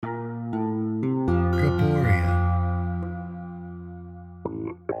Gaboria.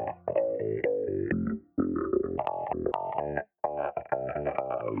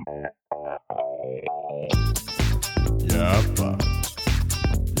 Yeah, but.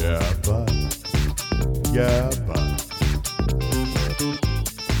 Yeah, but. Yeah, but.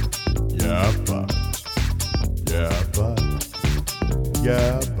 Yeah, but. Yeah, but.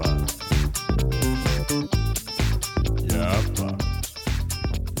 Yeah, but. Yeah, but.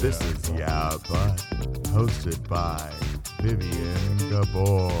 This is Yeah, but. Hosted by Vivian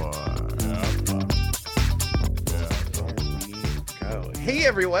Gabor. Go. Hey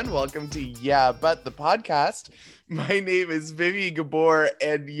everyone, welcome to Yeah But the podcast. My name is Vicky Gabor,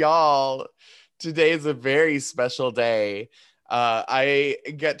 and y'all, today is a very special day. I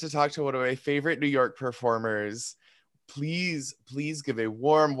get to talk to one of my favorite New York performers. Please give a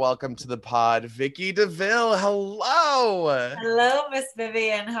warm welcome to the pod, Vicky DeVille. Hello. Hello, Miss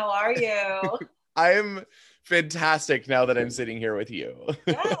Vivian. How are you? I'm fantastic now that I'm sitting here with you.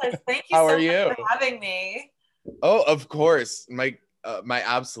 Yes, thank you How so are much you? for having me. Oh, of course. My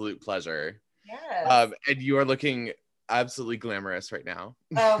absolute pleasure. Yes. And you are looking absolutely glamorous right now.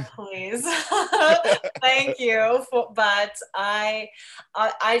 Oh, please. Thank you. But I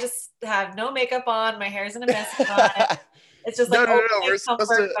just have no makeup on. My hair's in a mess on. It's just like No. comfort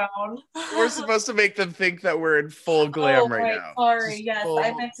zone. We're supposed to make them think that we're in full Oh, glam right now. sorry. Just Yes, full...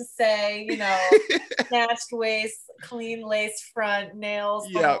 I meant to say, snatched waist, clean lace front, nails,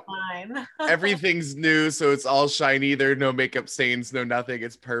 the whole nine. Everything's new, so it's all shiny. There are no makeup stains, no nothing.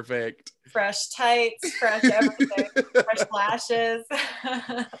 It's perfect. Fresh tights, fresh everything, fresh lashes.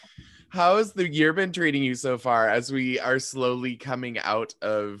 How has the year been treating you so far as we are slowly coming out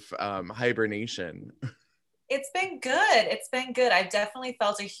of hibernation? It's been good. It's been good. I've definitely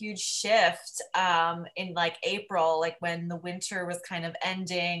felt a huge shift in like April, like when the winter was kind of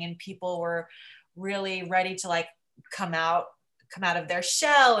ending and people were really ready to like come out of their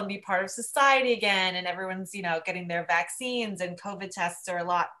shell and be part of society again. And everyone's, getting their vaccines, and COVID tests are a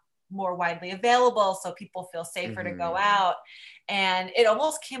lot more widely available, so people feel safer to go out. And it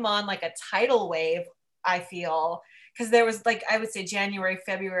almost came on like a tidal wave, I feel, because there was like, I would say January,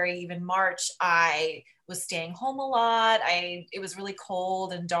 February, even March, I was staying home a lot. It was really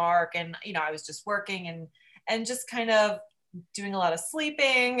cold and dark, and I was just working and just kind of doing a lot of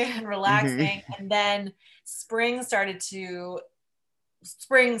sleeping and relaxing. And then spring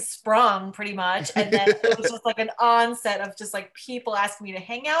sprung pretty much, and then it was just like an onset of just like people asking me to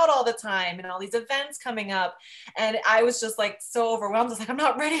hang out all the time and all these events coming up, and I was just like so overwhelmed. I was like, I'm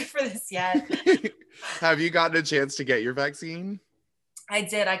not ready for this yet. Have you gotten a chance to get your vaccine? I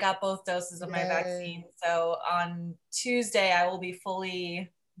did. I got both doses of my vaccine. So on Tuesday, I will be fully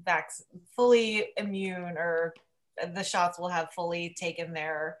immune, or the shots will have fully taken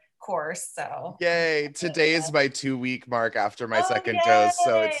their course. So yay. Today is my 2-week mark after my second dose.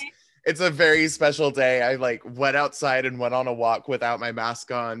 So it's a very special day. I like went outside and went on a walk without my mask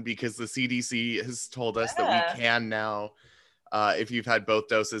on because the CDC has told us that we can now. If you've had both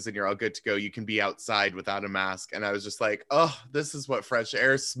doses and you're all good to go, you can be outside without a mask. And I was just like, oh, this is what fresh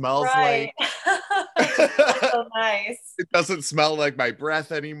air smells like. So nice. It doesn't smell like my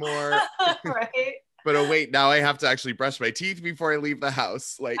breath anymore. Right. But oh wait, now I have to actually brush my teeth before I leave the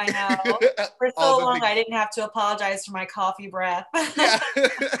house. Like, I know. For so long, I didn't have to apologize for my coffee breath. Yeah.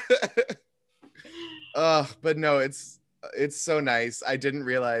 But no, it's so nice. I didn't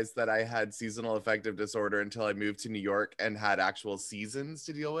realize that I had seasonal affective disorder until I moved to New York and had actual seasons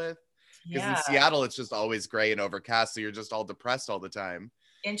to deal with. Because in Seattle, it's just always gray and overcast, so you're just all depressed all the time.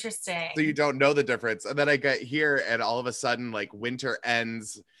 Interesting. So you don't know the difference. And then I get here and all of a sudden, like, winter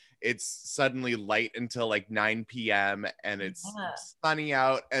ends. It's suddenly light until like 9 p.m. and it's sunny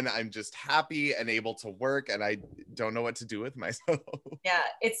out, and I'm just happy and able to work, and I don't know what to do with myself. Yeah,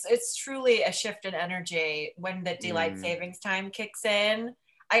 it's truly a shift in energy when the daylight savings time kicks in.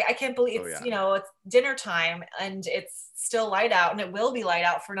 I can't believe it's it's dinner time and it's still light out, and it will be light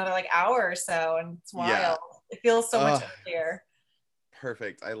out for another like hour or so, and it's wild. Yeah. It feels so much earlier.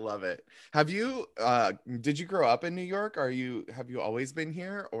 Perfect. I love it. Have you did you grow up in New York? Have you always been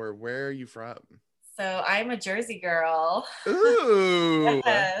here, or where are you from? So I'm a Jersey girl. Ooh.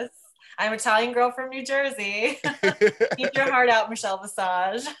 Yes. I'm Italian girl from New Jersey. Keep your heart out, Michelle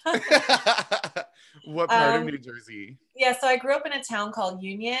Visage. What part of New Jersey? Yeah, so I grew up in a town called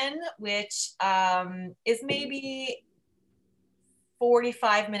Union, which is maybe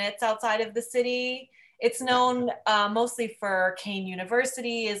 45 minutes outside of the city. It's known mostly for Kane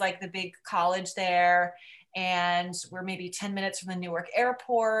University, is like the big college there. And we're maybe 10 minutes from the Newark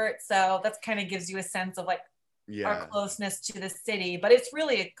airport. So that kind of gives you a sense of like Yeah. closeness to the city, but it's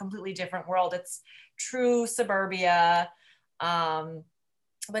really a completely different world. It's true suburbia,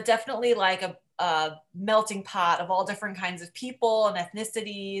 but definitely like a melting pot of all different kinds of people and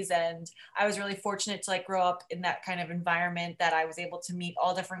ethnicities. And I was really fortunate to like grow up in that kind of environment that I was able to meet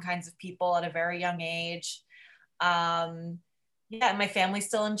all different kinds of people at a very young age. Yeah, and my family's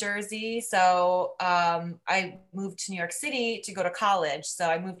still in Jersey. So I moved to New York City to go to college. So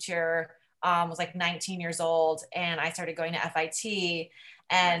I moved here, was like 19 years old, and I started going to FIT.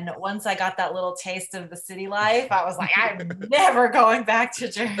 And once I got that little taste of the city life, I was like, I'm never going back to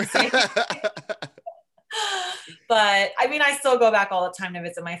Jersey. But I mean, I still go back all the time to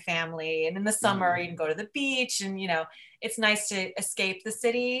visit my family. And in the summer, you can go to the beach, and, you know, it's nice to escape the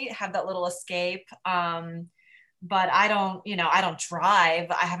city, have that little escape. But I don't, you know, I don't drive.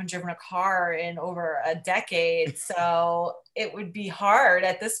 I haven't driven a car in over a decade. So it would be hard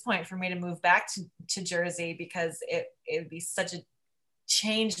at this point for me to move back to Jersey, because it would be such a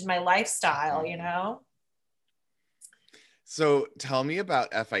change in my lifestyle, you know? So tell me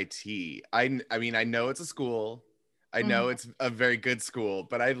about FIT. I mean, I know it's a school. I know it's a very good school,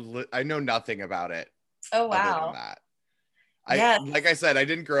 but I know nothing about it. Oh, wow. Other than that. Like I said, I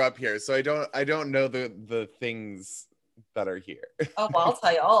didn't grow up here, so I don't know the things that are here. Oh, well,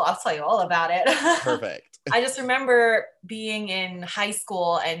 I'll tell you all about it. Perfect. I just remember being in high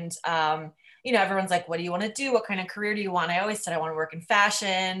school, and you know, everyone's like, what do you want to do? What kind of career do you want? I always said I want to work in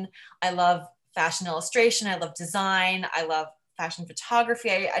fashion. I love fashion illustration. I love design. I love fashion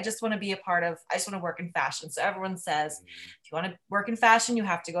photography. I just want to be I just want to work in fashion. So everyone says, if you want to work in fashion, you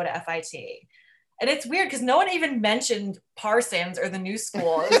have to go to FIT. And it's weird because no one even mentioned Parsons or the new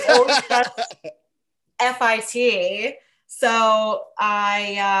school. It was always just FIT. So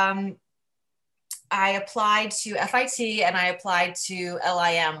I applied to FIT, and I applied to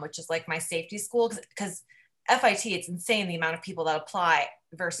LIM, which is like my safety school, because FIT, it's insane the amount of people that apply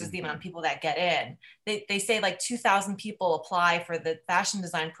versus the amount of people that get in. They say like 2,000 people apply for the fashion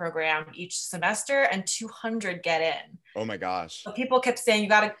design program each semester, and 200 get in. Oh my gosh. So people kept saying, you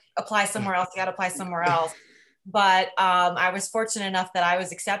got to apply somewhere else. You got to apply somewhere else. But I was fortunate enough that I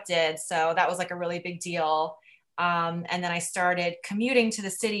was accepted. So that was like a really big deal. And then I started commuting to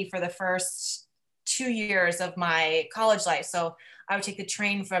the city for the first 2 years of my college life. So I would take the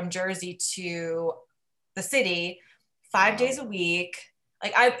train from Jersey to the city 5 days a week.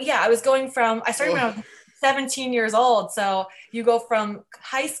 Like I started when I was 17 years old. So you go from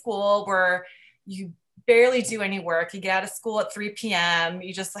high school where you barely do any work. You get out of school at 3 p.m.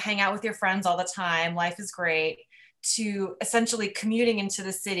 You just hang out with your friends all the time. Life is great, to essentially commuting into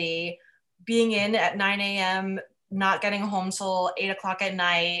the city, being in at 9 a.m., not getting home till 8 o'clock at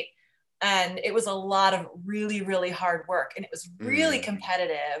night. And it was a lot of really, really hard work. And it was really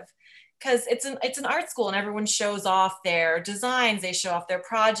competitive, because it's an art school, and everyone shows off their designs, they show off their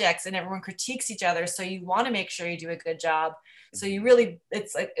projects, and everyone critiques each other. So you want to make sure you do a good job. So you really,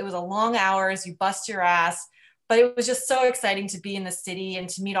 it's like, it was a long hours, you bust your ass, but it was just so exciting to be in the city and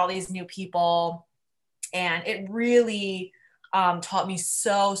to meet all these new people. And it really taught me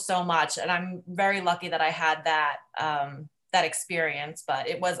so much. And I'm very lucky that I had that experience, but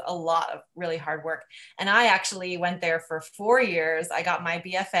it was a lot of really hard work. And I actually went there for 4 years. I got my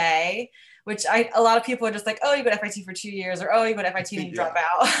BFA, which a lot of people are just like, oh, you go to FIT for 2 years, or oh, you go to FIT and you drop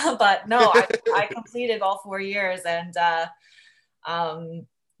out. But no, I completed all 4 years. And I'm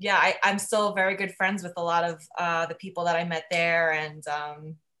still very good friends with a lot of the people that I met there. And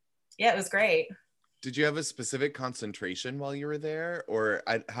it was great. Did you have a specific concentration while you were there, or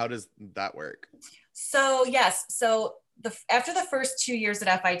how does that work? So yes. So after the first 2 years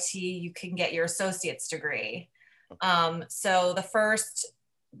at FIT, you can get your associate's degree. Okay. So the first,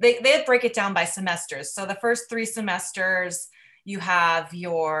 they break it down by semesters. So the first 3 semesters, you have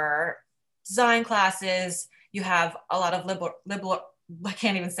your design classes, you have a lot of liberal I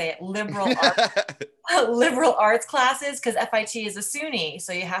can't even say it, liberal arts classes, because FIT is a SUNY.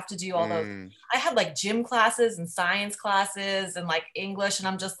 So you have to do all those. I had like gym classes and science classes and like English. And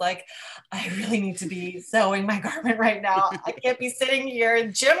I'm just like, I really need to be sewing my garment right now. I can't be sitting here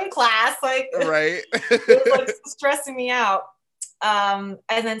in gym class. Like, right. It was like stressing me out. And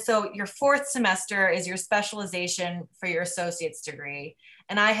then so your 4th semester is your specialization for your associate's degree.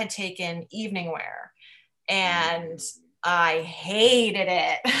 And I had taken evening wear, and I hated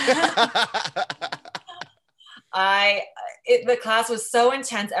it. The class was so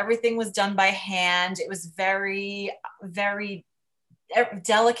intense. Everything was done by hand. It was very, very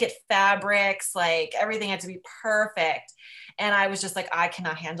delicate fabrics. Like everything had to be perfect. And I was just like, I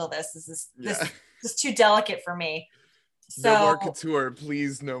cannot handle this. This is too delicate for me. So, no more couture,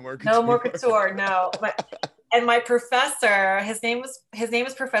 please. No more couture. No more couture. No. But And my professor, his name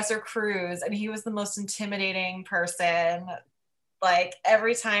is Professor Cruz, and he was the most intimidating person. Like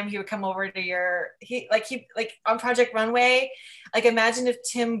every time he would come over to he on Project Runway, like imagine if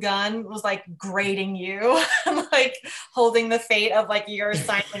Tim Gunn was like grading you and like holding the fate of like your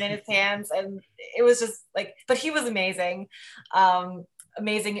assignment in his hands. And it was just like, but he was amazing.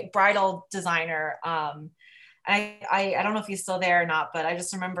 Amazing bridal designer. I don't know if he's still there or not, but I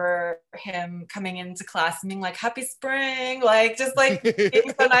just remember him coming into class and being like, happy spring, like just like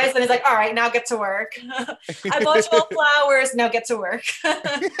being so nice. And he's like, all right, now get to work. I bought you all flowers, now get to work.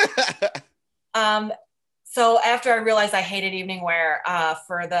 So after I realized I hated evening wear,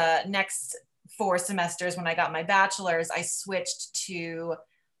 for the next 4 semesters when I got my bachelor's, I switched to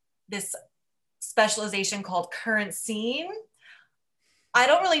this specialization called current scene. I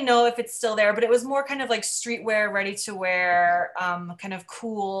don't really know if it's still there, but it was more kind of like streetwear, ready to wear, kind of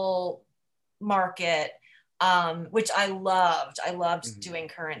cool market, which I loved. I loved doing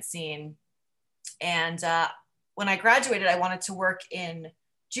current scene. And when I graduated, I wanted to work in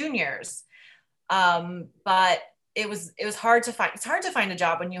juniors, but it was hard to find. It's hard to find a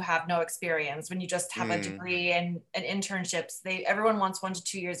job when you have no experience, when you just have a degree and internships. Everyone wants 1 to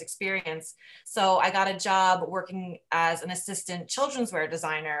 2 years experience. So I got a job working as an assistant children's wear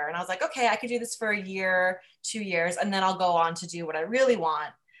designer. And I was like, okay, I could do this for a year, 2 years, and then I'll go on to do what I really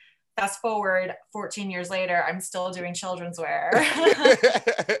want. Fast forward 14 years later, I'm still doing children's wear.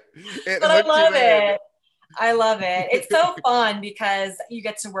 But I love it. I love it. It's so fun because you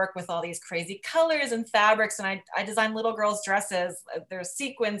get to work with all these crazy colors and fabrics. And I design little girls' dresses. There's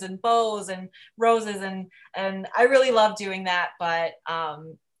sequins and bows and roses, and I really love doing that. But I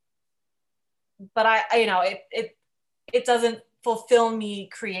it doesn't fulfill me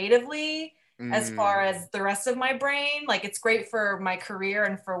creatively as far as the rest of my brain. Like it's great for my career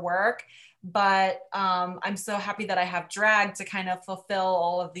and for work, but I'm so happy that I have drag to kind of fulfill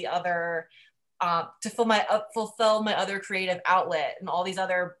all of the other to fulfill my other creative outlet and all these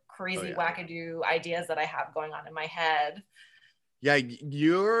other crazy wackadoo ideas that I have going on in my head. Yeah,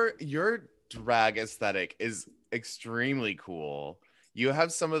 your drag aesthetic is extremely cool. You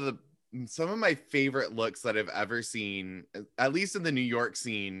have some of my favorite looks that I've ever seen, at least in the New York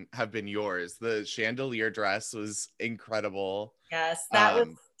scene, have been yours. The chandelier dress was incredible. Yes, that was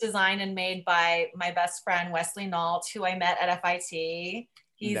designed and made by my best friend Wesley Nault, who I met at FIT.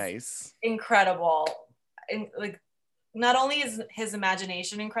 He's nice. Incredible. And like, not only is his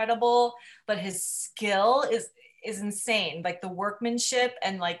imagination incredible, but his skill is insane. Like the workmanship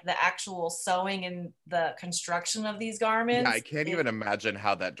and like the actual sewing and the construction of these garments. Yeah, I can't even imagine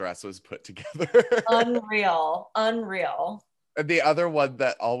how that dress was put together. Unreal. The other one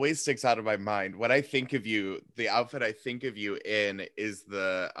that always sticks out of my mind when I think of you, the outfit I think of you in is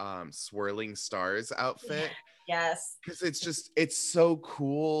the swirling stars outfit. Yes. Because it's so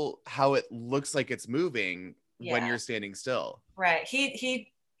cool how it looks like it's moving when you're standing still. Right.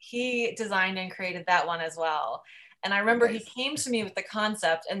 He designed and created that one as well. And I remember he came to me with the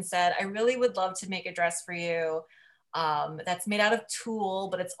concept and said, I really would love to make a dress for you that's made out of tulle,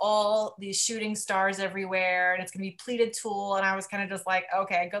 but it's all these shooting stars everywhere and it's gonna be pleated tulle. And I was kind of just like,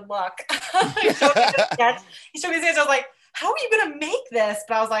 okay, good luck. He showed me the sketch. I was like, how are you gonna make this?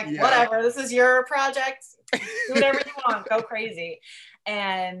 But I was like, whatever, this is your project. Do whatever you want, go crazy.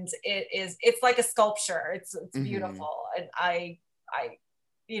 And it's like a sculpture. It's beautiful. And I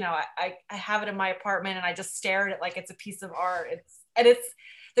have it in my apartment and I just stare at it like it's a piece of art.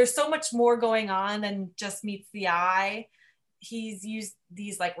 There's so much more going on than just meets the eye. He's used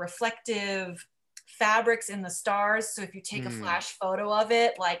these like reflective fabrics in the stars. So if you take a flash photo of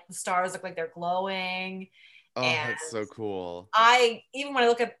it, like the stars look like they're glowing. Oh, and that's so cool. Even when I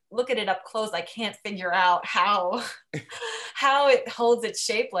look at it up close, I can't figure out how it holds its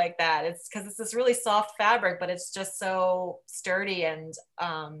shape like that. It's because it's this really soft fabric, but it's just so sturdy and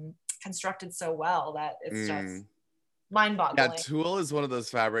constructed so well that it's just mind-boggling. Yeah, tulle is one of those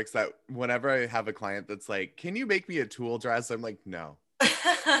fabrics that whenever I have a client that's like, can you make me a tulle dress? I'm like, no.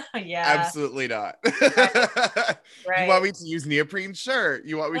 Yeah. Absolutely not. Right. You want me to use neoprene? Sure.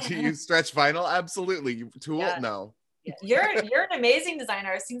 You want me to use stretch vinyl? Absolutely. Tulle? No. You're an amazing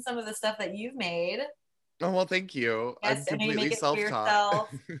designer. I've seen some of the stuff that you've made. Oh, well, thank you. Yes, I'm completely self-taught.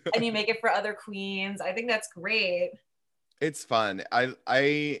 And you make it for other queens. I think that's great. It's fun.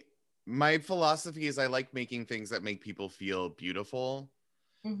 My philosophy is I like making things that make people feel beautiful,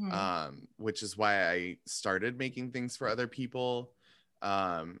 which is why I started making things for other people.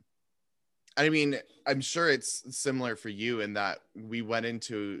 I mean, I'm sure it's similar for you in that we went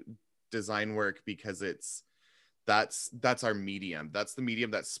into design work because it's that's our medium. That's the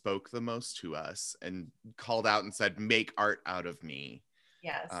medium that spoke the most to us and called out and said, make art out of me.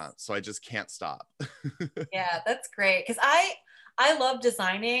 Yes. So I just can't stop. Yeah, that's great. Because I love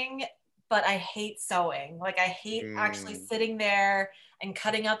designing, but I hate sewing. Like I hate actually sitting there and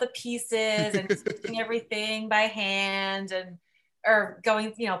cutting out the pieces and stitching everything by hand and or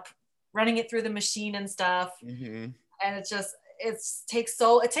going, running it through the machine and stuff. And it takes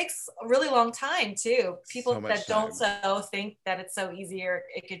a really long time too. People that don't sew think that it's so easy, or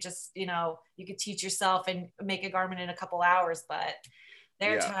it could just, you could teach yourself and make a garment in a couple hours, but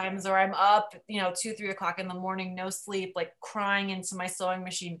there are times where I'm up, 2-3 o'clock in the morning, no sleep, like crying into my sewing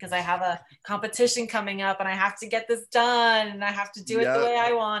machine because I have a competition coming up and I have to get this done and I have to do it the way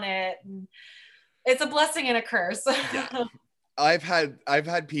I want it. And it's a blessing and a curse. Yeah. I've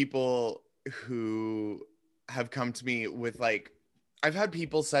had people who have come to me with like, I've had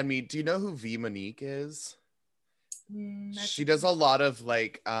people send me, do you know who V Monique is? She does a lot of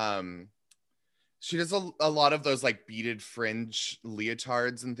like, she does a lot of those like beaded fringe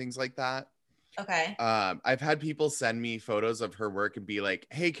leotards and things like that. Okay. I've had people send me photos of her work and be like,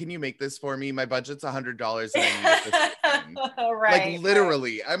 hey, can you make this for me? My budget's $100 and I need it this right. Like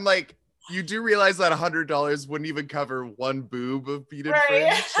literally, I'm like, you do realize that $100 wouldn't even cover one boob of beaded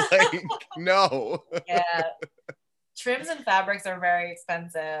fringe? Like, no. Yeah. Trims and fabrics are very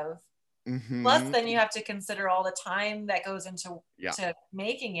expensive. Plus, then you have to consider all the time that goes into to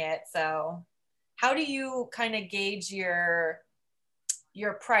making it. So how do you kind of gauge your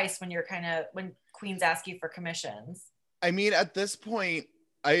price when queens ask you for commissions? I mean, at this point,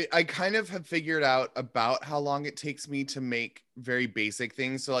 I kind of have figured out about how long it takes me to make very basic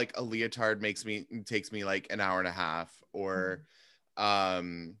things. So like a leotard takes me like an hour and a half, or a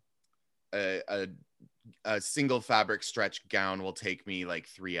single fabric stretch gown will take me like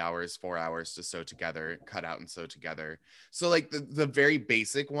 3 hours, 4 hours to sew together, cut out and sew together. So like the very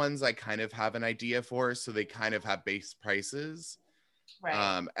basic ones I kind of have an idea for, so they kind of have base prices.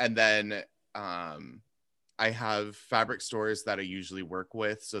 Right. And then I have fabric stores that I usually work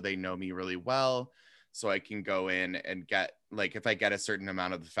with, so they know me really well. So I can go in and get, like, if I get a certain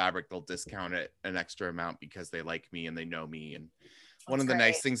amount of the fabric, they'll discount it an extra amount because they like me and they know me. And one of the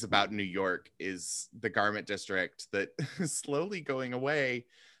nice things about New York is the garment district that is slowly going away.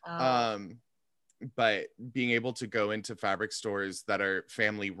 But being able to go into fabric stores that are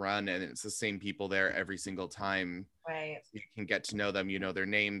family run and it's the same people there every single time. Right. You can get to know them. You know their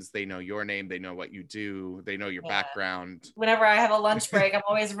names. They know your name. They know what you do. They know your background. Whenever I have a lunch break, I'm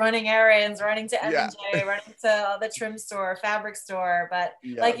always running errands, running to M&J, running to the trim store, fabric store. But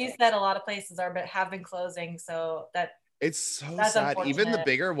like you said, a lot of places have been closing. So it's so sad. Even the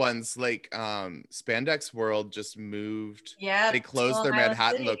bigger ones like Spandex World just moved. Yeah. They closed their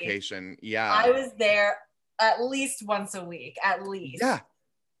Manhattan location. Yeah. I was there at least once a week, at least. Yeah.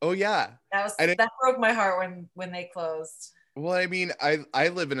 Oh yeah. That broke my heart when they closed. Well, I mean, I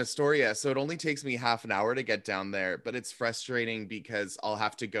live in Astoria, so it only takes me half an hour to get down there, but it's frustrating because I'll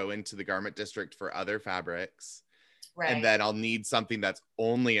have to go into the garment district for other fabrics. Right. And then I'll need something that's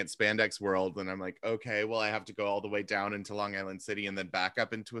only at Spandex World. And I'm like, okay, well, I have to go all the way down into Long Island City and then back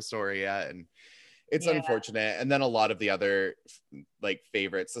up into Astoria. And it's unfortunate. And then a lot of the other like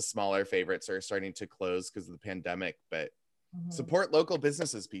favorites, the smaller favorites are starting to close because of the pandemic, but support local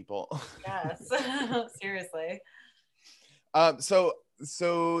businesses, people. Yes, seriously.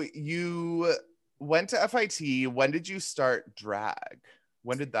 So you went to FIT. When did you start drag?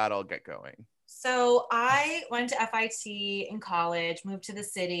 When did that all get going? So I went to FIT in college, moved to the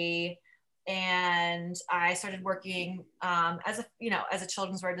city, and I started working as a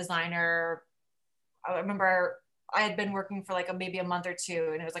children's wear designer. I remember I had been working for like maybe a month or two,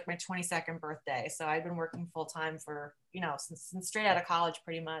 and it was like my 22nd birthday. So I'd been working full time for, since straight out of college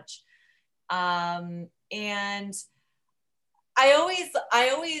pretty much. And I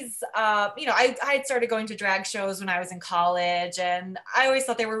had started going to drag shows when I was in college, and I always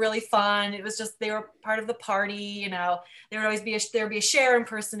thought they were really fun. It was just, they were part of the party, there would always be there would be a Cher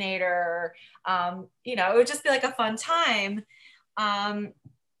impersonator, it would just be like a fun time.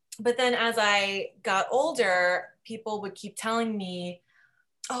 But then as I got older, people would keep telling me,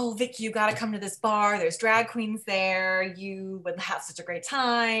 oh, Vicky, you got to come to this bar. There's drag queens there. You would have such a great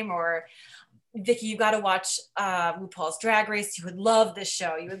time. Or Vicky, you got to watch RuPaul's Drag Race. You would love this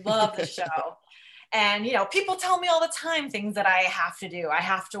show. You would love this show. And, people tell me all the time things that I have to do. I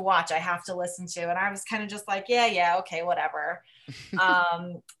have to watch. I have to listen to. And I was kind of just like, yeah, okay, whatever.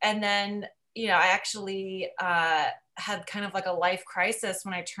 And then, I actually had kind of like a life crisis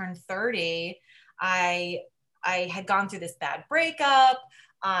when I turned 30. I had gone through this bad breakup.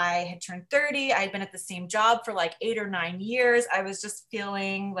 I had turned 30. I had been at the same job for like 8 or 9 years. I was just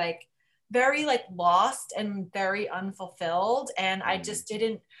feeling like very like lost and very unfulfilled. And I just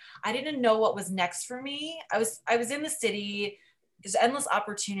I didn't know what was next for me. I was in the city. There's endless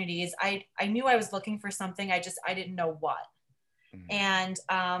opportunities. I knew I was looking for something. I didn't know what. And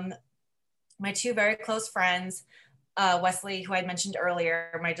my two very close friends, Wesley, who I mentioned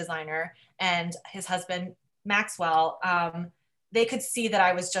earlier, my designer, and his husband, Maxwell, they could see that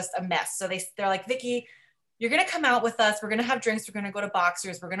I was just a mess. So they're like, Vicky, you're going to come out with us. We're going to have drinks. We're going to go to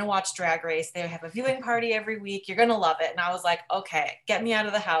Boxers. We're going to watch Drag Race. They have a viewing party every week. You're going to love it. And I was like, okay, get me out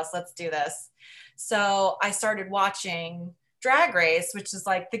of the house. Let's do this. So I started watching Drag Race, which is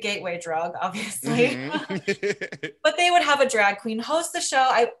like the gateway drug, obviously. But they would have a drag queen host the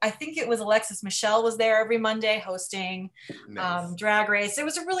show. I think it was Alexis Michelle was there every Monday hosting Drag Race. It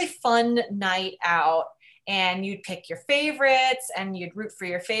was a really fun night out. And you'd pick your favorites and you'd root for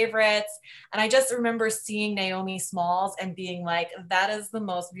your favorites. And I just remember seeing Naomi Smalls and being like, that is the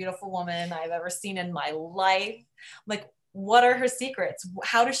most beautiful woman I've ever seen in my life. Like, what are her secrets?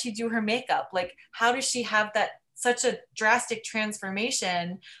 How does she do her makeup? Like, how does she have that such a drastic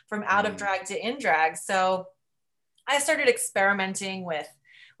transformation from out of drag to in drag? So I started experimenting with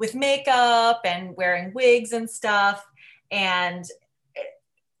makeup and wearing wigs and stuff. And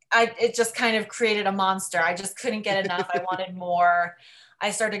it just kind of created a monster. I just couldn't get enough. I wanted more.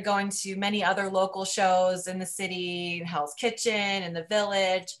 I started going to many other local shows in the city, Hell's Kitchen, in the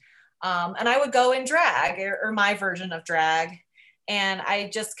Village. And I would go in drag or my version of drag. And I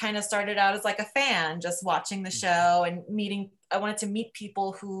just kind of started out as like a fan, just watching the show and I wanted to meet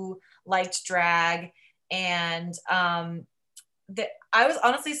people who liked drag. And I was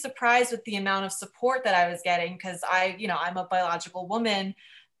honestly surprised with the amount of support that I was getting, because I'm a biological woman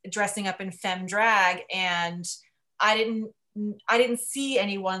dressing up in femme drag, and I didn't see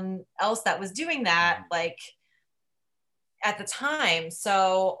anyone else that was doing that like at the time.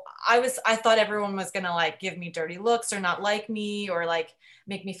 So I thought everyone was gonna like give me dirty looks or not like me or like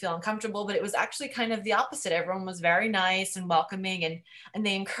make me feel uncomfortable, but it was actually kind of the opposite. Everyone was very nice and welcoming, and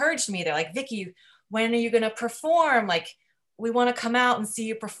they encouraged me. They're like, Vicky, when are you gonna perform? Like, we want to come out and see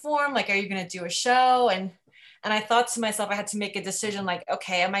you perform. Like, are you gonna do a show? And I thought to myself, I had to make a decision like,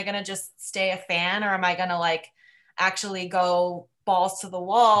 okay, am I going to just stay a fan, or am I going to like actually go balls to the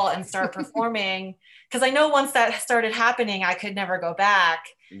wall and start performing? Because I know once that started happening, I could never go back.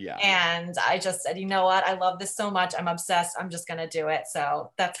 Yeah. And I just said, you know what? I love this so much. I'm obsessed. I'm just going to do it.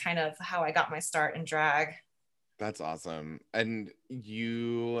 So that's kind of how I got my start in drag. That's awesome. And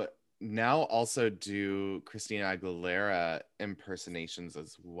you now also do Christina Aguilera impersonations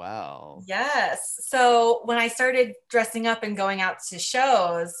as well. Yes. So when I started dressing up and going out to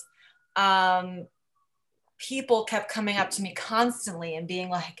shows, people kept coming up to me constantly and being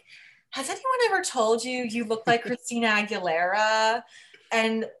like, has anyone ever told you look like Christina Aguilera?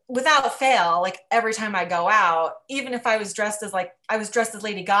 And without fail, like every time I go out, even if I was dressed as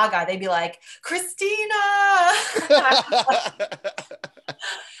Lady Gaga, they'd be like, Christina.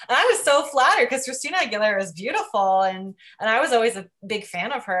 And I was so flattered because Christina Aguilera is beautiful, and I was always a big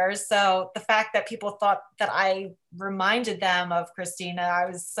fan of hers. So the fact that people thought that I reminded them of Christina, I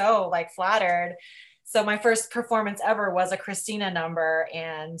was so like flattered. So my first performance ever was a Christina number,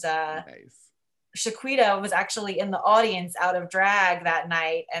 and nice. Shaquita was actually in the audience out of drag that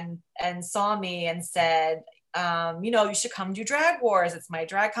night and saw me and said, you should come do Drag Wars. It's my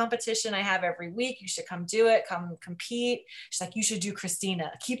drag competition I have every week. You should come do it, come compete. She's like, you should do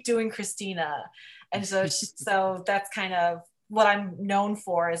Christina, keep doing Christina. And so, so that's kind of what I'm known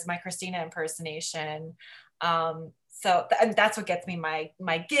for, is my Christina impersonation. And that's what gets me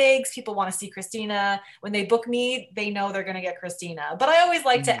my gigs. People want to see Christina. When they book me, they know they're going to get Christina. But I always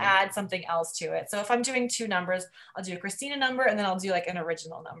like to add something else to it. So if I'm doing 2 numbers, I'll do a Christina number, and then I'll do like an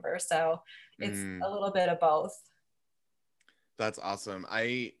original number. So it's a little bit of both. That's awesome.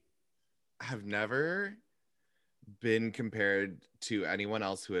 I have never been compared to anyone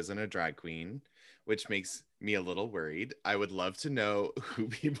else who isn't a drag queen, which makes me a little worried. I would love to know who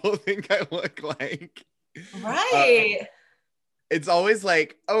people think I look like. Right. It's always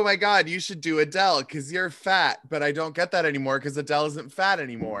like, oh my God, you should do Adele because you're fat, but I don't get that anymore because Adele isn't fat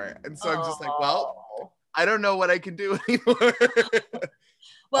anymore. And so I'm just like, well, I don't know what I can do anymore.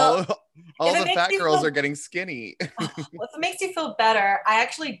 Well, all the fat girls are getting skinny. Well, if it makes you feel better, I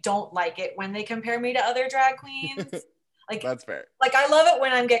actually don't like it when they compare me to other drag queens. Like, that's fair. Like, I love it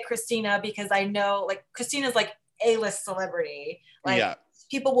when I get Christina, because I know like Christina's like A-list celebrity. Like,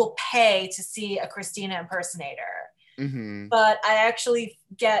 people will pay to see a Christina impersonator. But I actually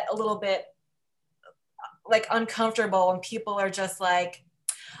get a little bit like uncomfortable when people are just like,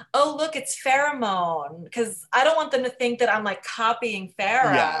 oh, look, it's pheromone. Because I don't want them to think that I'm like copying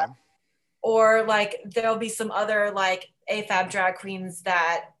Farrah. Yeah. Or like there'll be some other like AFAB drag queens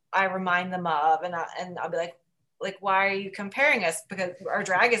that I remind them of, and I'll be like, why are you comparing us? Because our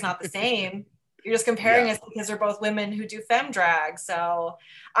drag is not the same. You're just comparing us because we're both women who do femme drag. So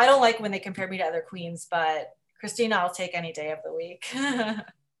I don't like when they compare me to other queens, but Christina, I'll take any day of the week.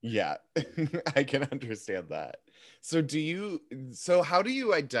 Yeah, I can understand that. So how do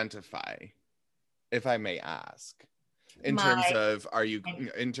you identify, if I may ask, in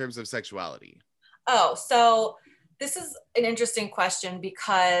terms of sexuality? Oh, so this is an interesting question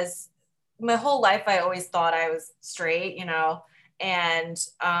because my whole life I always thought I was straight, and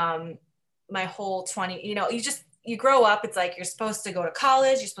my whole 20, you grow up, it's like you're supposed to go to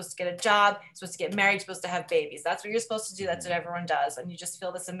college, you're supposed to get a job, you're supposed to get married, you're supposed to have babies. That's what you're supposed to do. That's what everyone does. And you just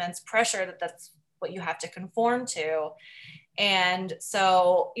feel this immense pressure that that's what you have to conform to. And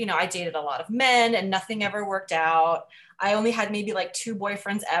so, I dated a lot of men and nothing ever worked out. I only had maybe like 2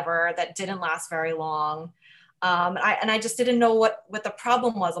 boyfriends ever that didn't last very long. I just didn't know what the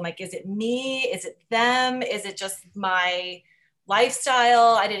problem was. I'm like, is it me? Is it them? Is it just my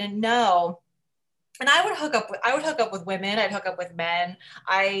lifestyle? I didn't know. And I would hook up with women. I'd hook up with men.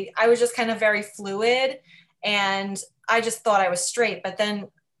 I was just kind of very fluid, and I just thought I was straight. But then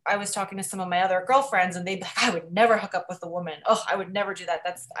I was talking to some of my other girlfriends, and they'd be like, I would never hook up with a woman. Oh, I would never do that.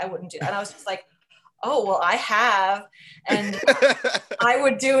 I wouldn't do that. And I was just like, oh, well, I have, and I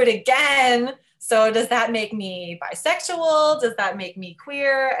would do it again. So does that make me bisexual? Does that make me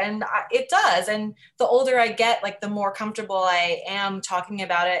queer? And it does. And the older I get, like the more comfortable I am talking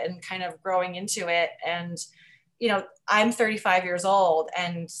about it and kind of growing into it. And, I'm 35 years old,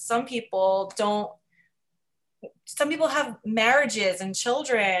 and some people have marriages and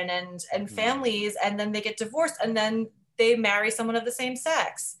children and families, and then they get divorced, and then they marry someone of the same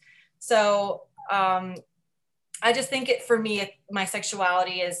sex. So I just think for me, my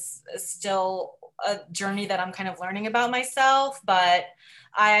sexuality is still a journey that I'm kind of learning about myself, but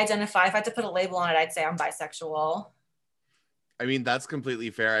I identify, if I had to put a label on it, I'd say I'm bisexual. I mean, that's completely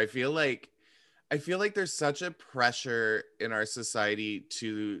fair. I feel like there's such a pressure in our society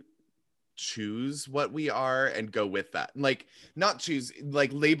to choose what we are and go with that. Like, not choose,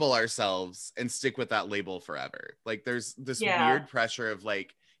 like label ourselves and stick with that label forever. Like there's this weird pressure of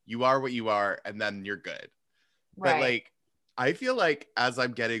like, you are what you are and then you're good. Right. But like, I feel like as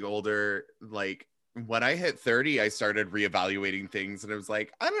I'm getting older, like when I hit 30, I started reevaluating things, and it was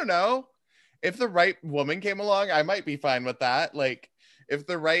like, I don't know, if the right woman came along, I might be fine with that. Like if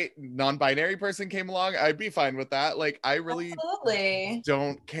the right non-binary person came along, I'd be fine with that. Like I really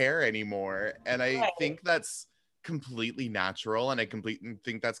don't care anymore. And I think that's completely natural, and I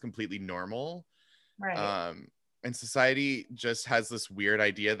think that's completely normal. Right. And society just has this weird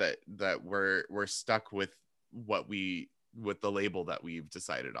idea that we're stuck with with the label that we've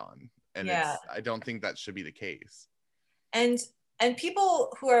decided on. And I don't think that should be the case. And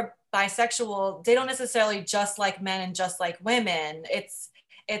people who are bisexual, they don't necessarily just like men and just like women.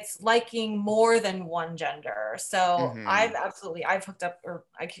 It's liking more than one gender. So I've hooked up, or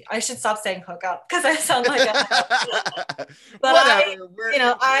I should stop saying hook up because I sound like a but whatever. We're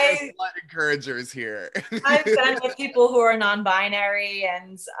slut encouragers here. I've been with people who are non-binary,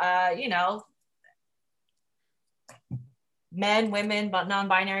 and men, women, but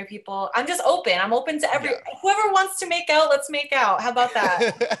non-binary people. I'm just open. I'm open to whoever wants to make out, let's make out. How about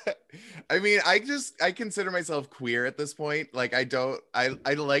that? I mean, I consider myself queer at this point. Like I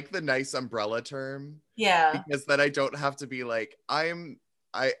like the nice umbrella term. Yeah. Because then I don't have to be like, I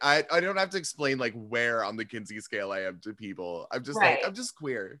don't have to explain like where on the Kinsey scale I am to people. I'm just like, I'm just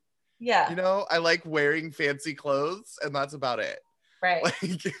queer. Yeah. I like wearing fancy clothes, and that's about it. Right.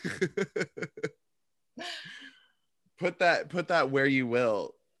 Like, put that where you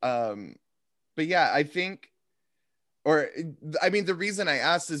will. But yeah, I think, the reason I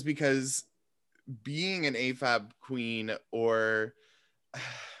asked is because being an AFAB queen, or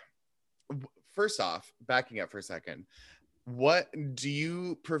first off, backing up for a second, what do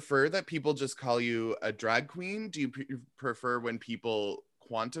you prefer, that people just call you a drag queen? Do you prefer when people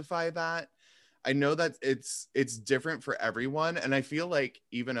quantify that? I know that it's different for everyone, and I feel like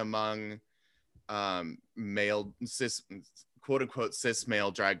even among male cis, quote unquote cis male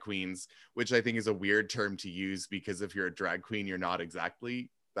drag queens, which I think is a weird term to use, because if you're a drag queen, you're not exactly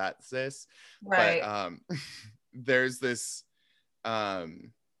that cis. Right. But there's this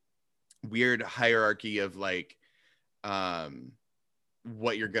weird hierarchy of like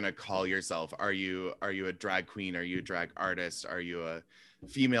what you're gonna call yourself. Are you a drag queen? Are you a drag artist? Are you a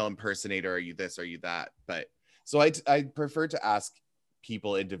female impersonator? Are you this? Are you that? But so I prefer to ask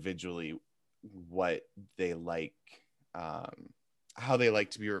people individually what they like, how they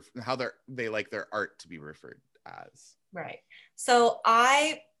like to be they like their art to be referred as. Right. So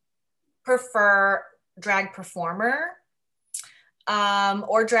I prefer drag performer,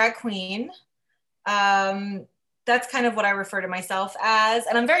 or drag queen. That's kind of what I refer to myself as.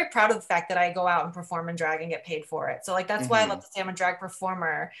 And I'm very proud of the fact that I go out and perform in drag and get paid for it. So like, that's why I love to say I'm a drag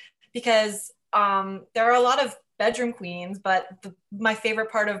performer, because there are a lot of bedroom queens, but my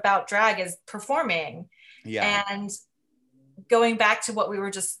favorite part about drag is performing. Yeah. And going back to what we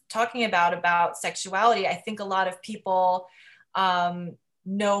were just talking about sexuality, I think a lot of people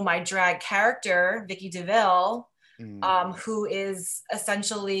know my drag character, Vicky DeVille, who is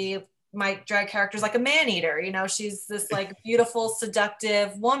essentially, my drag character is like a man-eater. You know, she's this like beautiful,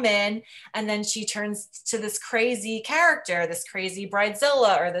 seductive woman, and then she turns to this crazy character, this crazy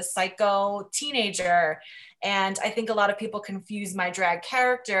bridezilla or this psycho teenager. And I think a lot of people confuse my drag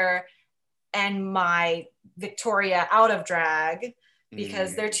character and my Victoria out of drag,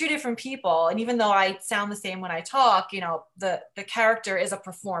 because they're two different people. And even though I sound the same when I talk, you know, the character is a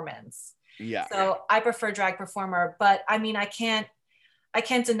performance. Yeah. So I prefer drag performer, but I mean, I can't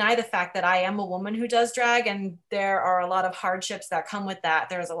deny the fact that I am a woman who does drag, and there are a lot of hardships that come with that.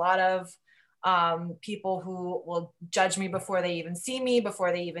 There's a lot of people who will judge me before they even see me,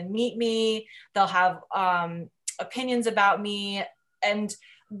 before they even meet me. They'll have opinions about me. And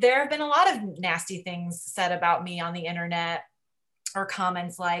there have been a lot of nasty things said about me on the internet, or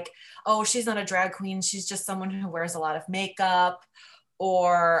comments like, oh, she's not a drag queen, she's just someone who wears a lot of makeup,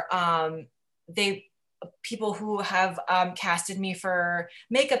 or people who have casted me for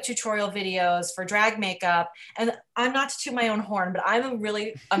makeup tutorial videos for drag makeup. And I'm not to toot my own horn, but I'm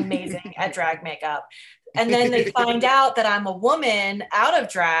really amazing at drag makeup. And then they find out that I'm a woman out of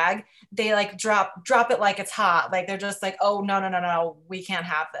drag, they like drop it like it's hot. Like they're just like, oh, no, we can't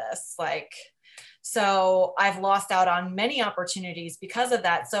have this. Like, so I've lost out on many opportunities because of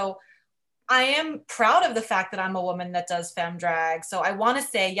that. So I am proud of the fact that I'm a woman that does femme drag. So I want to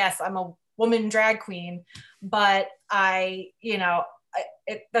say, yes, I'm a woman drag queen, but that's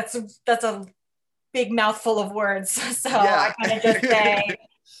a big mouthful of words. So yeah. I kind of just say,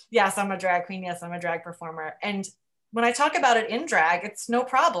 yes, I'm a drag queen. Yes, I'm a drag performer. And when I talk about it in drag, it's no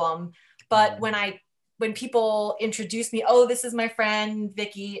problem. But when people introduce me, oh, this is my friend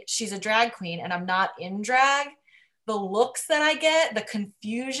Vicky, she's a drag queen, and I'm not in drag, the looks that I get, the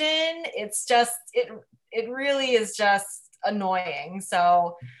confusion, it's just, it really is just annoying.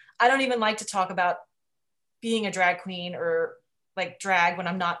 So I don't even like to talk about being a drag queen or like drag when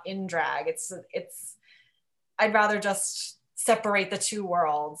I'm not in drag. I'd rather just separate the two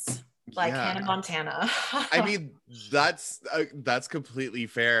worlds, like Hannah Montana. I mean, that's completely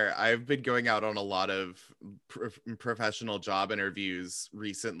fair. I've been going out on a lot of professional job interviews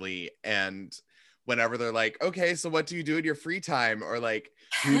recently, and whenever they're like, okay, so what do you do in your free time? Or like,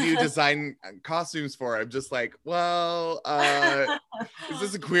 who do you design costumes for? I'm just like, well, is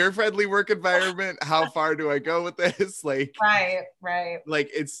this a queer friendly work environment? How far do I go with this? Like, right. Like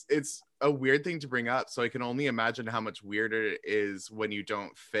it's a weird thing to bring up. So I can only imagine how much weirder it is when you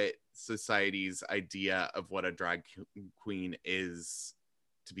don't fit society's idea of what a drag queen is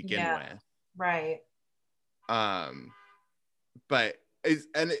to begin with. Right. But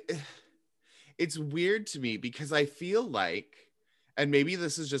it's weird to me because I feel like, and maybe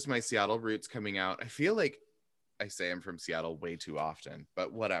this is just my Seattle roots coming out, I feel like I say I'm from Seattle way too often,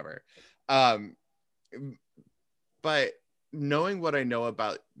 but whatever. But knowing what I know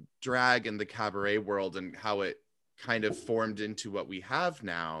about drag and the cabaret world and how it kind of formed into what we have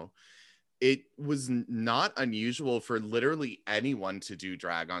now, it was not unusual for literally anyone to do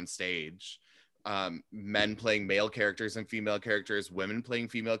drag on stage. Men playing male characters and female characters, women playing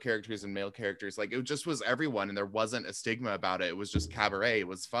female characters and male characters. Like it just was everyone, and there wasn't a stigma about it. It was just cabaret. It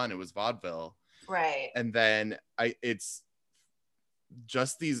was fun. It was vaudeville. Right. And then it's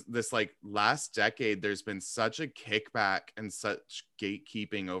just this like last decade, there's been such a kickback and such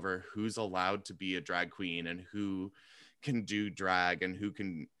gatekeeping over who's allowed to be a drag queen and who can do drag and who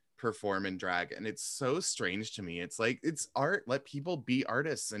can perform in drag. And it's so strange to me. It's like, it's art. Let people be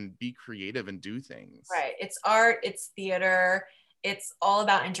artists and be creative and do things. Right. It's art, it's theater, it's all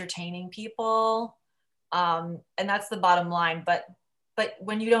about entertaining people. And that's the bottom line. But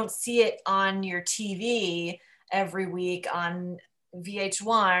when you don't see it on your TV every week on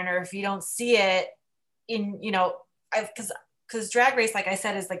VH1, or if you don't see it in, because Drag Race, like I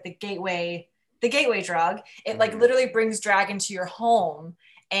said, is like the gateway drug. It like literally brings drag into your home,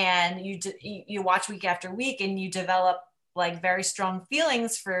 and you watch week after week, and you develop like very strong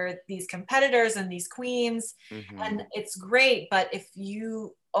feelings for these competitors and these queens. And it's great, but if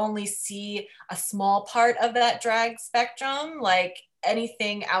you only see a small part of that drag spectrum, like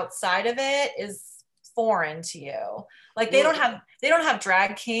anything outside of it is foreign to you. Like they don't have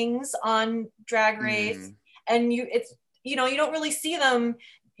drag kings on Drag Race, and you don't really see them,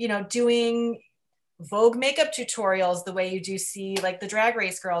 doing Vogue makeup tutorials the way you do see like the Drag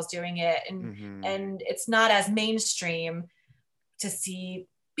Race girls doing it, and it's not as mainstream to see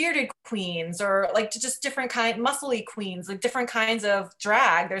bearded queens or like just different muscly queens, like different kinds of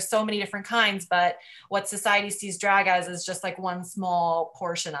drag. There's so many different kinds, but what society sees drag as is just like one small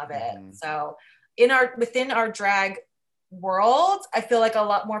portion of it. So within our drag world, I feel like a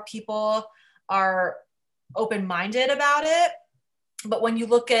lot more people are open-minded about it. But when you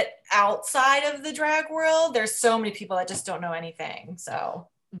look at outside of the drag world, there's so many people that just don't know anything. So,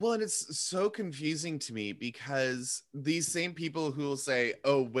 well, and it's so confusing to me because these same people who will say,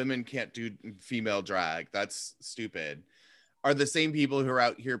 oh, women can't do female drag, that's stupid, are the same people who are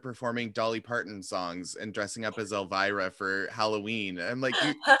out here performing Dolly Parton songs and dressing up as Elvira for Halloween. I'm like,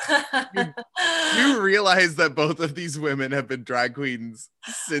 you realize that both of these women have been drag queens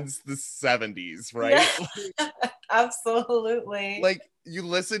since the 70s, right? Yeah. Absolutely. Like, you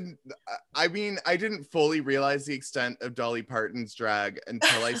listen, I mean, I didn't fully realize the extent of Dolly Parton's drag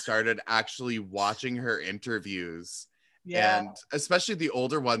until I started actually watching her interviews. Yeah. And especially the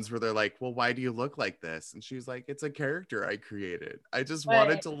older ones where they're like, well, why do you look like this? And she's like, it's a character I created. I just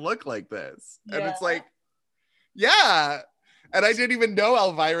wanted to look like this. Yeah. And it's like, yeah. And I didn't even know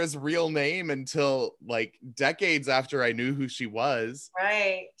Elvira's real name until like decades after I knew who she was.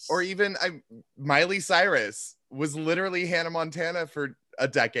 Right. Or even Miley Cyrus was literally Hannah Montana for a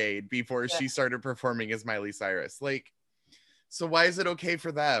decade before she started performing as Miley Cyrus. Like, so why is it okay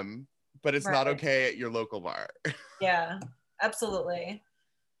for them, but it's not okay at your local bar? Yeah, absolutely.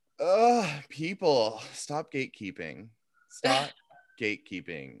 People, stop gatekeeping. Stop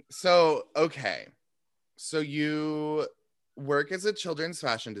gatekeeping. So, okay. So you work as a children's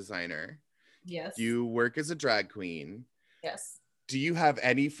fashion designer. Yes. You work as a drag queen. Yes. Do you have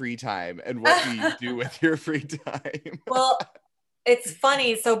any free time? And what do you do with your free time? Well, it's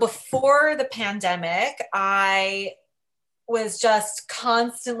funny. So before the pandemic, I was just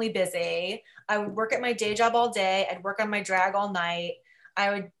constantly busy. I would work at my day job all day. I'd work on my drag all night.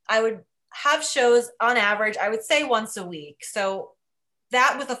 I would have shows on average, I would say once a week. So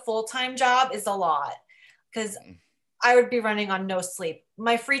that with a full-time job is a lot because I would be running on no sleep.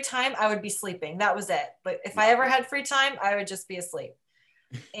 My free time, I would be sleeping. That was it. But if I ever had free time, I would just be asleep.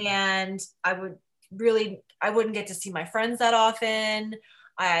 And I wouldn't get to see my friends that often.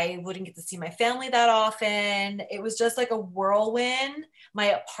 I wouldn't get to see my family that often. It was just like a whirlwind. My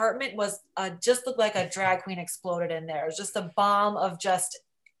apartment was just looked like a drag queen exploded in there. It was just a bomb of just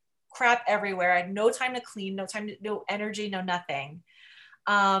crap everywhere. I had no time to clean, no energy, no nothing.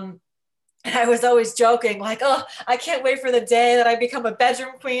 And I was always joking, like, oh, I can't wait for the day that I become a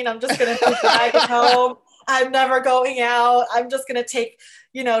bedroom queen. I'm just going to be dragging home. I'm never going out. I'm just going to take,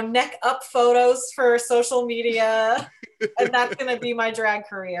 neck up photos for social media. And that's going to be my drag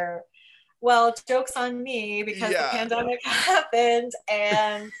career. Well, joke's on me because the pandemic happened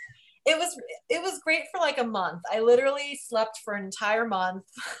and it was great for like a month. I literally slept for an entire month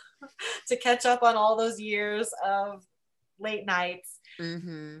to catch up on all those years of late nights.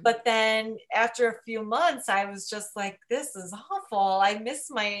 But then after a few months, I was just like, this is awful. I miss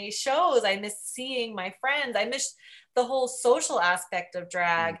my shows. I miss seeing my friends. I miss the whole social aspect of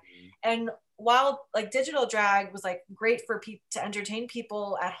drag. And while like digital drag was like great for people to entertain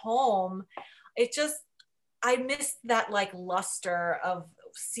people at home, I missed that like luster of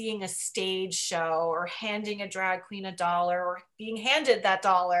seeing a stage show or handing a drag queen $1 or being handed that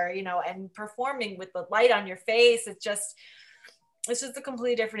dollar, and performing with the light on your face. It's just a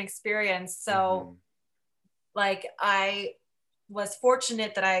completely different experience. So like I was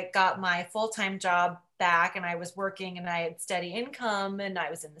fortunate that I got my full-time job back and I was working and I had steady income and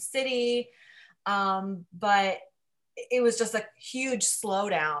I was in the city. But it was just a huge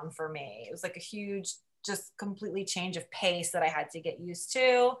slowdown for me. It was like a huge, just completely change of pace that I had to get used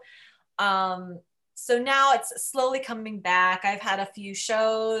to. So now it's slowly coming back. I've had a few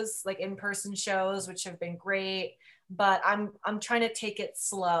shows, like in-person shows, which have been great, but I'm trying to take it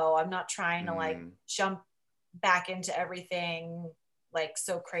slow. I'm not trying to like jump back into everything like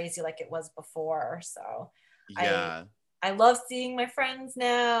so crazy like it was before. So I love seeing my friends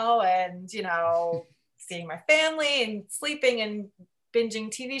now and, seeing my family and sleeping and binging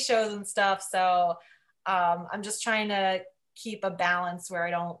TV shows and stuff. So I'm just trying to keep a balance where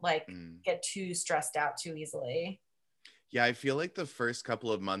I don't like get too stressed out too easily. Yeah, I feel like the first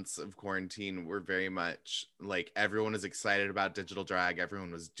couple of months of quarantine were very much like everyone was excited about digital drag.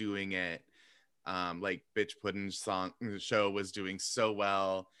 Everyone was doing it. Like Bitch Pudding song show was doing so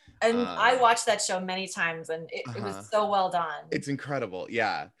well. And I Um, watched that show many times, and it was uh so well done. It's incredible.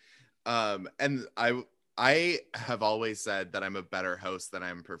 Yeah. And I have always said that I'm a better host than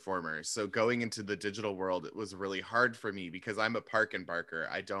I'm a performer. So going into the digital world, it was really hard for me because I'm a park and barker.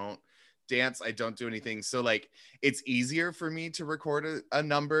 I don't dance, I don't do anything. So like it's easier for me to record a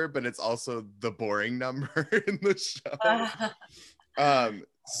number, but it's also the boring number in the show.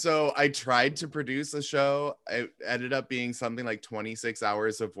 So I tried to produce a show. It ended up being something like 26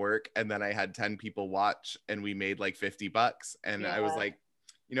 hours of work, and then I had 10 people watch and we made like $50. And I was Yeah. like,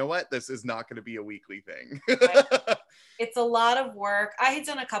 you know what? This is not going to be a weekly thing. Right. It's a lot of work. I had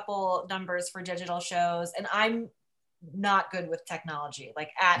done a couple numbers for digital shows, and I'm not good with technology,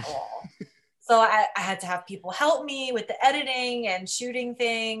 like at all. So I had to have people help me with the editing and shooting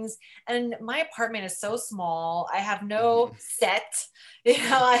things. And my apartment is so small. I have no set,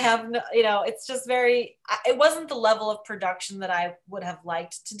 I have no, it's just it wasn't the level of production that I would have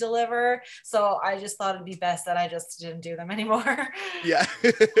liked to deliver. So I just thought it'd be best that I just didn't do them anymore. Yeah.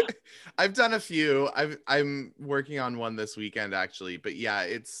 I've done a few. I'm working on one this weekend actually, but yeah,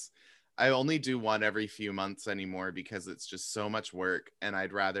 I only do one every few months anymore because it's just so much work, and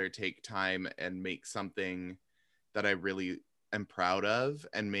I'd rather take time and make something that I really am proud of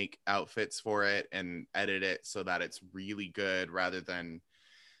and make outfits for it and edit it so that it's really good rather than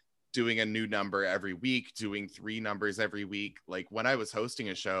doing a new number every week, doing 3 numbers every week. Like when I was hosting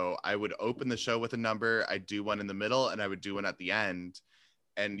a show, I would open the show with a number, I'd do one in the middle, and I would do one at the end.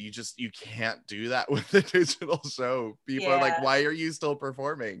 And you can't do that with a digital show. People are like, Yeah. why are you still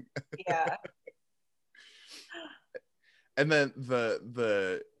performing? Yeah. And then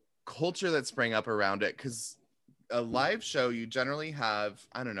the culture that sprang up around it, because a live show, you generally have,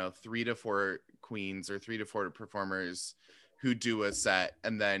 I don't know, 3 to 4 queens or 3 to 4 performers who do a set,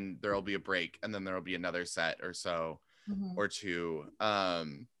 and then there'll be a break, and then there'll be another set or so, or two.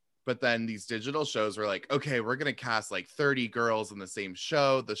 But then these digital shows were like, okay, we're gonna cast like 30 girls in the same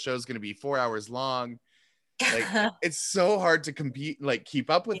show. The show's gonna be 4 hours long. Like it's so hard to compete, like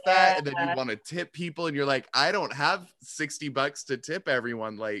keep up with that. And then you want to tip people, and you're like, I don't have $60 to tip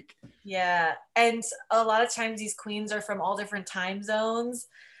everyone. Like, yeah. And a lot of times these queens are from all different time zones.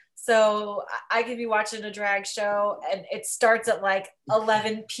 So I could be watching a drag show and it starts at like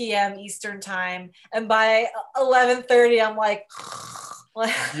 11 p.m. Eastern time. And by 11:30, I'm like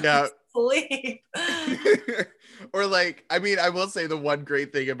yeah. sleep. Or like, I mean, I will say the one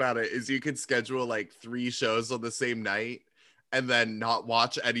great thing about it is you could schedule like 3 shows on the same night and then not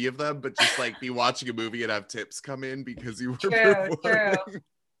watch any of them, but just like be watching a movie and have tips come in because you were performing. True.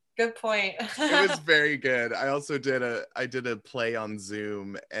 Good point. It was very good. I also did a play on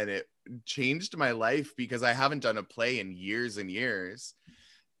Zoom, and it changed my life because I haven't done a play in years and years.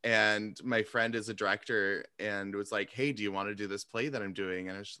 And my friend is a director and was like, hey, do you want to do this play that I'm doing?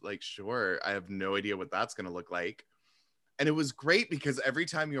 And I was like, sure. I have no idea what that's going to look like. And it was great because every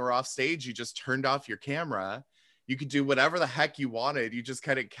time you were off stage, you just turned off your camera. You could do whatever the heck you wanted. You just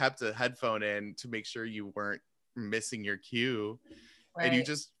kind of kept a headphone in to make sure you weren't missing your cue. Right. And you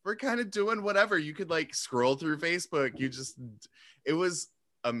just were kind of doing whatever. You could like scroll through Facebook. It was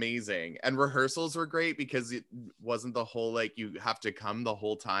amazing. And rehearsals were great because it wasn't the whole like you have to come the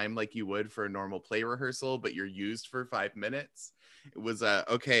whole time like you would for a normal play rehearsal, but you're used for 5 minutes. It was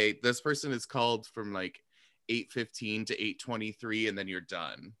okay, this person is called from like 8:15 to 8:23 and then you're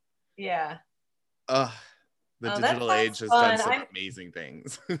done. Yeah. The digital age has done some amazing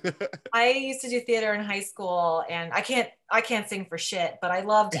things. I used to do theater in high school, and I can't sing for shit, but I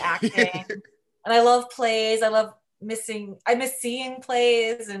loved acting and I love plays. I miss seeing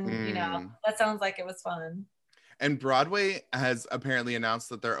plays, and that sounds like it was fun. And Broadway has apparently announced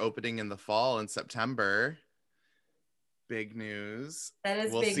that they're opening in the fall in September. Big news. That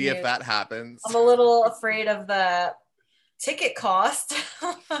is we'll big see news. If that happens. I'm a little afraid of the ticket cost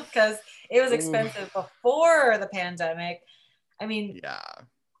because it was expensive before the pandemic. I mean, yeah.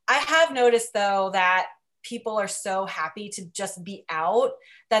 I have noticed though that people are so happy to just be out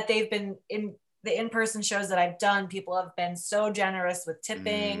that they've been in the in-person shows that I've done. People have been so generous with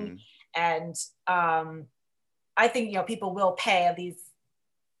tipping, and I think people will pay these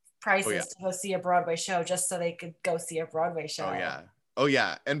prices to go see a Broadway show just so they could go see a Broadway show. Oh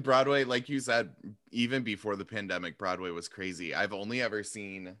yeah. And Broadway, like you said, even before the pandemic, Broadway was crazy. I've only ever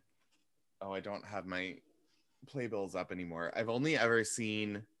seen, I don't have my playbills up anymore. I've only ever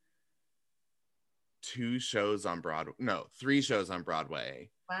seen 3 shows on Broadway.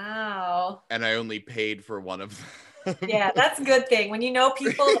 Wow. And I only paid for one of Yeah, that's a good thing. When you know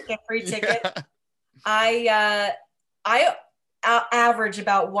people that get free tickets, Yeah. I average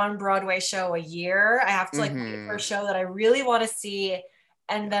about one Broadway show a year. I have to like wait for a show that I really want to see,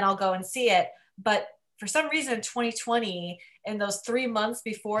 and then I'll go and see it. But for some reason, in 2020, in those 3 months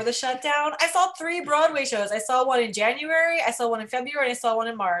before the shutdown, I saw 3 Broadway shows. I saw one in January, I saw one in February, and I saw one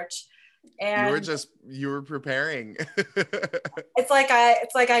in March. And You were preparing. it's like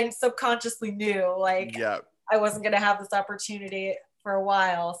I subconsciously knew like Yeah. I wasn't gonna have this opportunity for a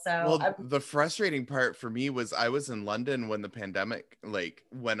while. So Well, the frustrating part for me was I was in London when the pandemic, like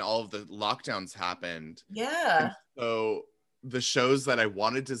when all of the lockdowns happened. yeah. And so the shows that I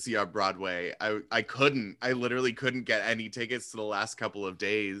wanted to see on Broadway, I literally couldn't get any tickets to the last couple of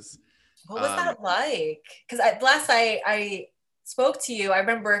days. What was that like? Because last I spoke to you, I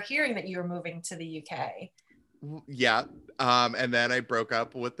remember hearing that you were moving to the UK. Yeah. And then I broke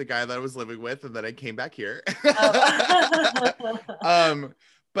up with the guy that I was living with, and then I came back here. Oh.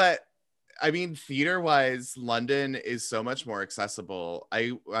 But I mean, theater wise, London is so much more accessible.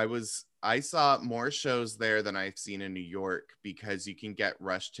 I saw more shows there than I've seen in New York because you can get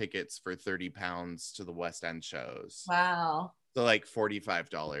rush tickets for £30 to the West End shows. Wow. So like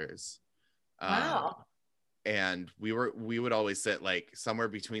 $45. Wow. And we would always sit like somewhere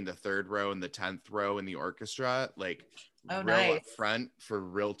between the 3rd row and the 10th row in the orchestra, like real nice. up front for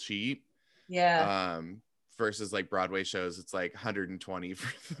real cheap. Yeah. Versus like Broadway shows, it's like 120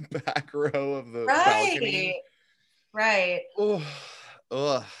 for the back row of the Right. balcony. Right. Oh.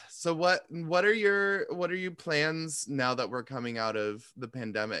 So what are your plans now that we're coming out of the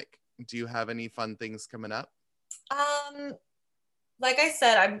pandemic? Do you have any fun things coming up? Like I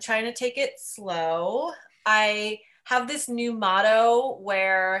said, I'm trying to take it slow. I have this new motto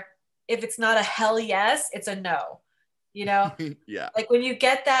where if it's not a hell yes, it's a no. You know, Yeah. like when you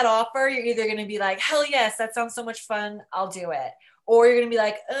get that offer, you're either going to be like, hell yes, that sounds so much fun, I'll do it. Or you're going to be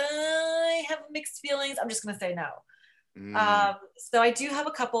like, I have mixed feelings, I'm just going to say no. So I do have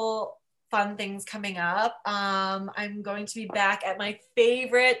a couple fun things coming up. I'm going to be back at my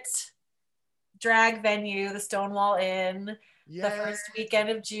favorite drag venue, the Stonewall Inn, the first weekend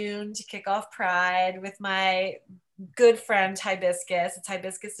of June to kick off Pride with my good friend Hibiscus. It's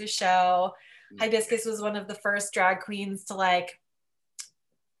Hibiscus' show. Hibiscus was one of the first drag queens to like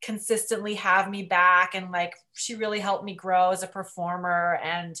consistently have me back, and like she really helped me grow as a performer.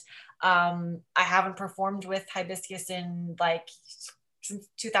 And I haven't performed with Hibiscus in like since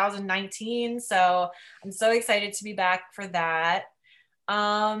 2019, so I'm so excited to be back for that.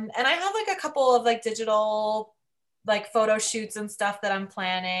 And I have like a couple of like digital like photo shoots and stuff that I'm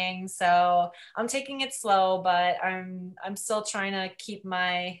planning, so I'm taking it slow, but I'm still trying to keep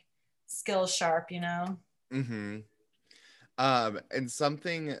my skills sharp, you know. And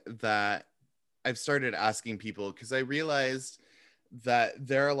something that I've started asking people, because I realized that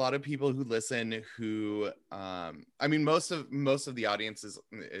there are a lot of people who listen who I mean most of the audience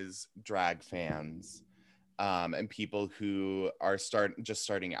is drag fans, and people who are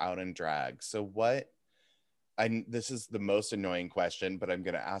starting out in drag. So this is the most annoying question, but I'm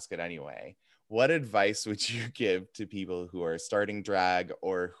going to ask it anyway. What advice would you give to people who are starting drag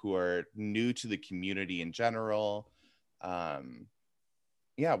or who are new to the community in general?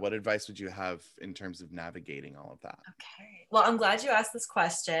 What advice would you have in terms of navigating all of that? Okay. Well, I'm glad you asked this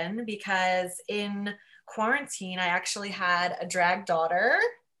question because in quarantine, I actually had a drag daughter.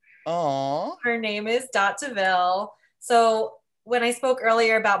 Aww. Her name is DeVille. So when I spoke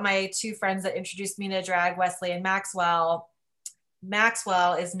earlier about my 2 friends that introduced me to drag, Wesley and Maxwell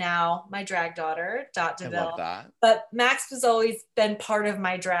is now my drag daughter, DeVille. I love that. But Max has always been part of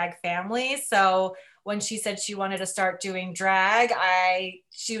my drag family. So when she said she wanted to start doing drag,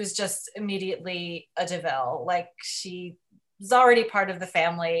 she was just immediately a DeVille. Like she was already part of the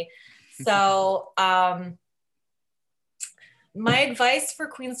family. So my advice for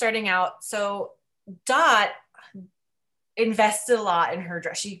queens starting out, so Dot invested a lot in her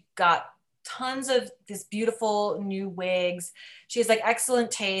dress. She got tons of this beautiful new wigs. She has like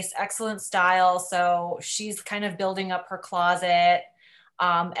excellent taste, excellent style. So she's kind of building up her closet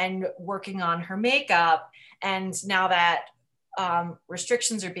and working on her makeup. And now that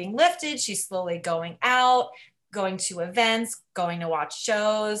restrictions are being lifted, she's slowly going out, going to events, going to watch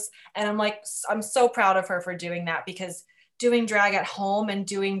shows. And I'm so proud of her for doing that, because doing drag at home and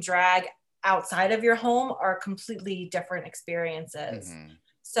doing drag outside of your home are completely different experiences.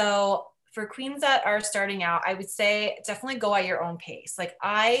 So for queens that are starting out, I would say definitely go at your own pace. Like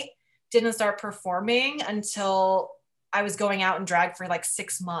I didn't start performing until I was going out in drag for like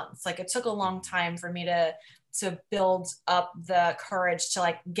 6 months. Like it took a long time for me to build up the courage to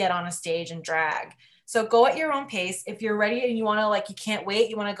like get on a stage and drag. So go at your own pace. If you're ready and you want to, like, you can't wait,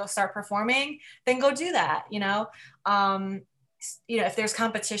 you want to go start performing, then go do that, you know? If there's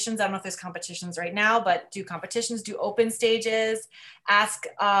competitions, I don't know if there's competitions right now, but do competitions, do open stages, ask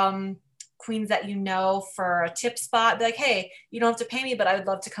queens that you know for a tip spot. Be like, hey, you don't have to pay me, but I would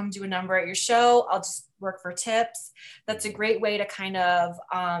love to come do a number at your show. I'll just work for tips. That's a great way to kind of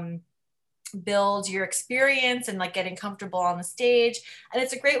build your experience and like getting comfortable on the stage. And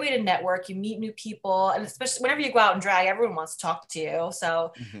it's a great way to network. You meet new people, and especially whenever you go out and drag, everyone wants to talk to you.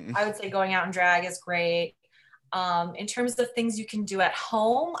 So I would say going out and drag is great. In terms of things you can do at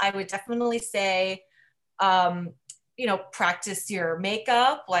home, I would definitely say, practice your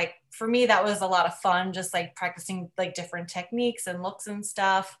makeup. Like for me, that was a lot of fun, just like practicing like different techniques and looks and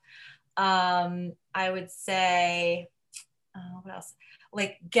stuff. I would say, what else?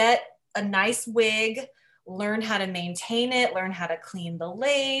 Like get a nice wig, learn how to maintain it, learn how to clean the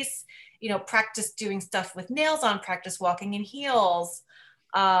lace, practice doing stuff with nails on, practice walking in heels.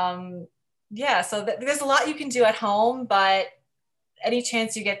 So there's a lot you can do at home, but any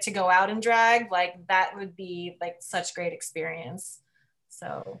chance you get to go out and drag, like that would be like such great experience.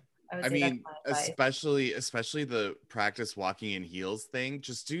 So I mean, especially the practice walking in heels thing,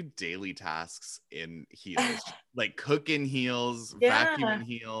 just do daily tasks in heels, like cook in heels, vacuum in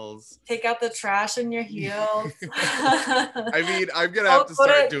heels, take out the trash in your heels. I mean, I'm gonna have to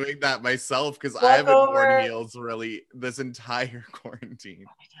start doing that myself because I haven't worn heels really this entire quarantine.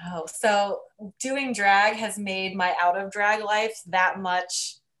 I know. So doing drag has made my out of drag life that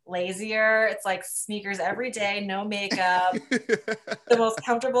much lazier. It's like sneakers every day, no makeup, the most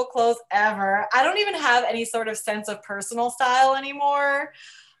comfortable clothes ever. I don't even have any sort of sense of personal style anymore.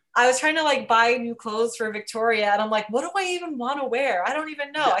 I was trying to like buy new clothes for Victoria, and I'm like, what do I even want to wear? I don't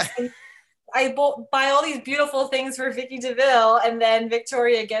even know. I buy all these beautiful things for Vicky DeVille, and then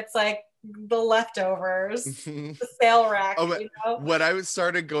Victoria gets like the leftovers, the sale rack. When I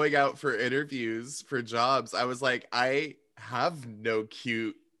started going out for interviews for jobs, I was like, I have no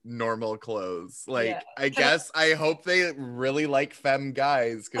cute normal clothes. Like, I guess I hope they really like femme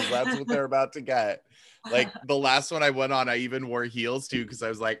guys, because that's what they're about to get. Like the last one I went on, I even wore heels too, because I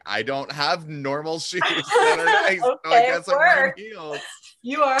was like, I don't have normal shoes that are nice, so I guess I'm wearing heels.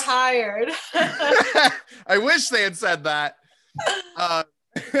 You are hired. I wish they had said that.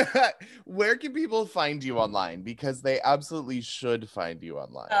 Where can people find you online? Because they absolutely should find you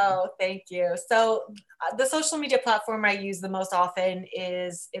online. Oh, thank you. So the social media platform I use the most often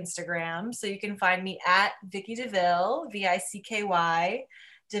is Instagram. So you can find me at Vicky DeVille, Vicky,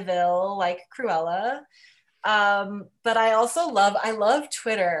 DeVille, like Cruella. But I love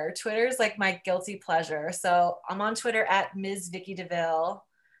Twitter. Twitter is like my guilty pleasure. So I'm on Twitter at Ms. Vicky DeVille.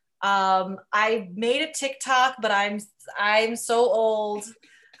 I made a TikTok, but I'm so old.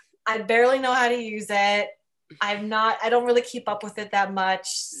 I barely know how to use it. I don't really keep up with it that much.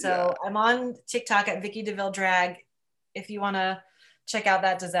 So I'm on TikTok at Vicky DeVille Drag if you want to check out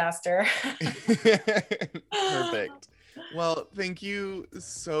that disaster. Perfect. Well, thank you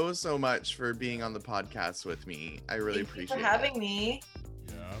so much for being on the podcast with me. I really appreciate it. Thank you for having me.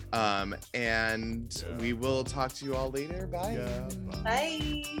 And we will talk to you all later. Bye.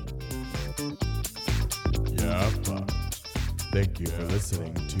 Bye. Yeah, but. Thank you for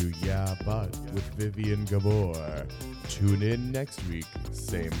listening to Yeah But with Vivian Gabor. Tune in next week,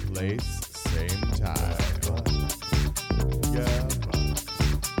 same place, same time. Yeah.